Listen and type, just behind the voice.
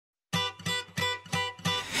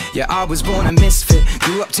Yeah, I was born a misfit,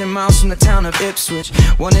 grew up 10 miles from the town of Ipswich.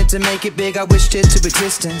 Wanted to make it big, I wished it to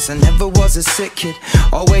existence. I never was a sick kid,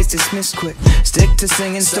 always dismissed quick. Stick to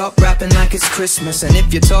singing, stop rapping like it's Christmas. And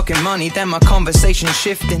if you're talking money, then my conversation's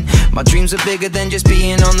shifting. My dreams are bigger than just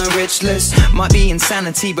being on the rich list. Might be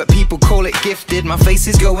insanity, but people call it gifted. My face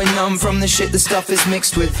is going numb from the shit the stuff is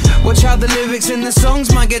mixed with. Watch how the lyrics in the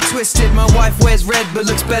songs might get twisted. My wife wears red but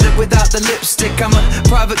looks better without the lipstick. I'm a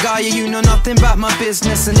private guy, yeah, you know nothing about my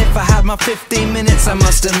business. And if I had my 15 minutes, I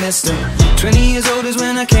must have missed them. 20 years old is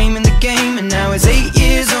when I came in the game, and now it's 8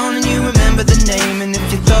 years on and you remember the name. And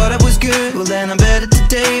if you thought I was good, well then I'm better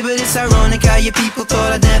today. But it's ironic how your people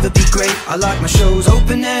thought I'd never be great. I like my shows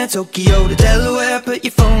open air, Tokyo to Delaware. Put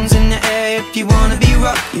your phones in the air if you wanna be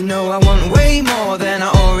rock. You know I want way more than I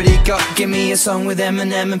already got. Give me a song with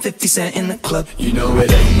Eminem and 50 Cent in the club. You know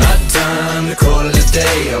it ain't my time to call it a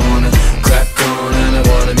day. I wanna crack on and I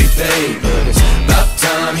wanna be paid, but it's about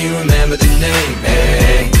time you remember the name.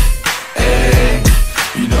 Hey, hey.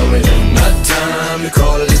 You know it ain't my time to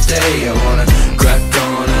call it a day. I wanna crack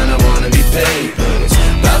on and I wanna be paid, but it's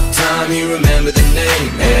about time you remember the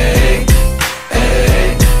name. Hey,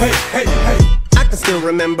 hey. Hey, hey, hey. I can still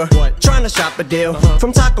remember trying to shop a deal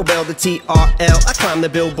from Taco Bell to TRL. I climbed the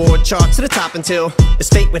Billboard chart to the top until, as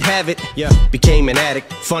fate would have it, became an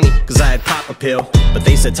addict. Funny, cause I had pop a pill, but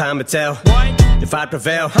they said time would tell if I'd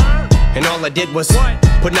prevail. And all I did was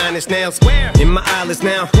put 9 inch nails in my eyelids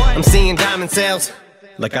now. I'm seeing diamond sales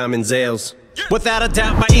like I'm in Zales. Without a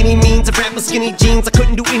doubt, by any means, if rap was skinny jeans, I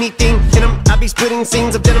couldn't do anything in them. I'd be splitting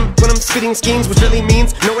scenes of denim when I'm spitting schemes, which really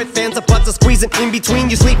means no ifs, ands, or buts are squeezing in between.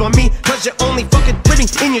 You sleep on me, cause you're only fucking living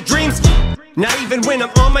in your dreams. Not even when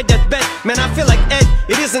I'm on my deathbed, man, I feel like Ed.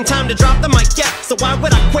 It isn't time to drop the mic yet, so why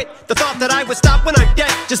would I quit? The thought that I would stop when I'm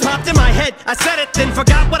dead just popped in my head. I said it, then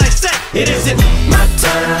forgot what I said. It isn't my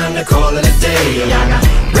time to call it a day. I got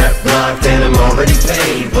rep locked and I'm already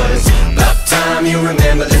paid, but it's about time you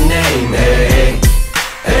remember the name. Hey,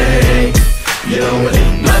 hey. You know it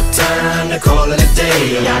ain't my time to call it a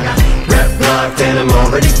day. I got rep locked and I'm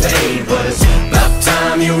already paid, but it's about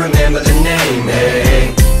time you remember the name.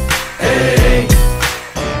 Hey, hey.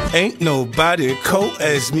 Ain't nobody cold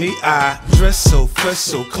as me. I dress so fresh,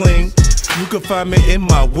 so clean. You can find me in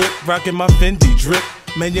my whip, rocking my Fendi drip.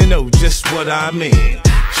 Man, you know just what I mean.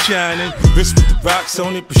 Shining, wrist with the rocks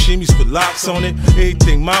on it, Pashimis with locks on it.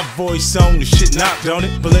 Everything my voice on, the shit knocked on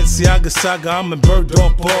it. Balenciaga saga, I'm a bird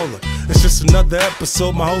dog baller. It's just another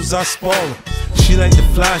episode, my hoes are spoiling. She like to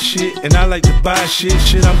fly shit, and I like to buy shit.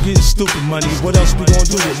 Shit, I'm getting stupid money. What else we gon'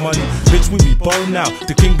 do with money? Bitch, we be ballin' out.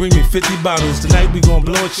 The king bring me 50 bottles. Tonight we gon'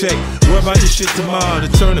 blow a check. Worry about this shit tomorrow. The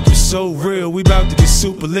turnip is so real. We bout to get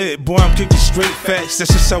super lit. Boy, I'm kicking straight facts.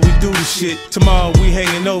 That's just how we do this shit. Tomorrow we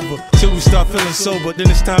hanging over till we start feeling sober. Then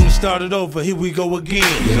it's time to start it over. Here we go again.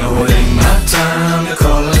 You know it ain't my time to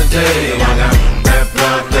call it a day. I got rap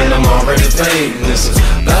locked and I'm already paid, and this is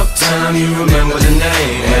about time you remember the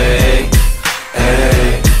name. Hey,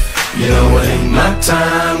 hey. You know it ain't my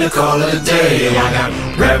time to call it a day. I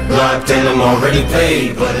got rap locked and I'm already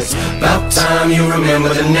paid, but it's about time you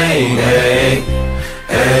remember the name. Hey,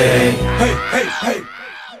 hey. Hey, hey, hey.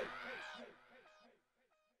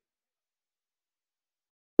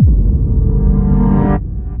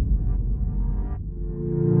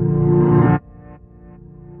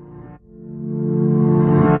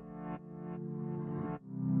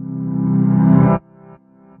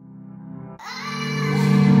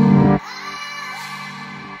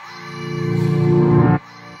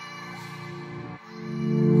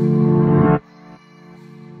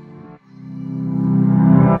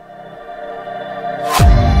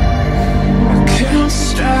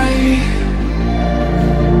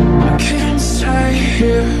 I can't stay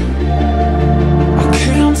here.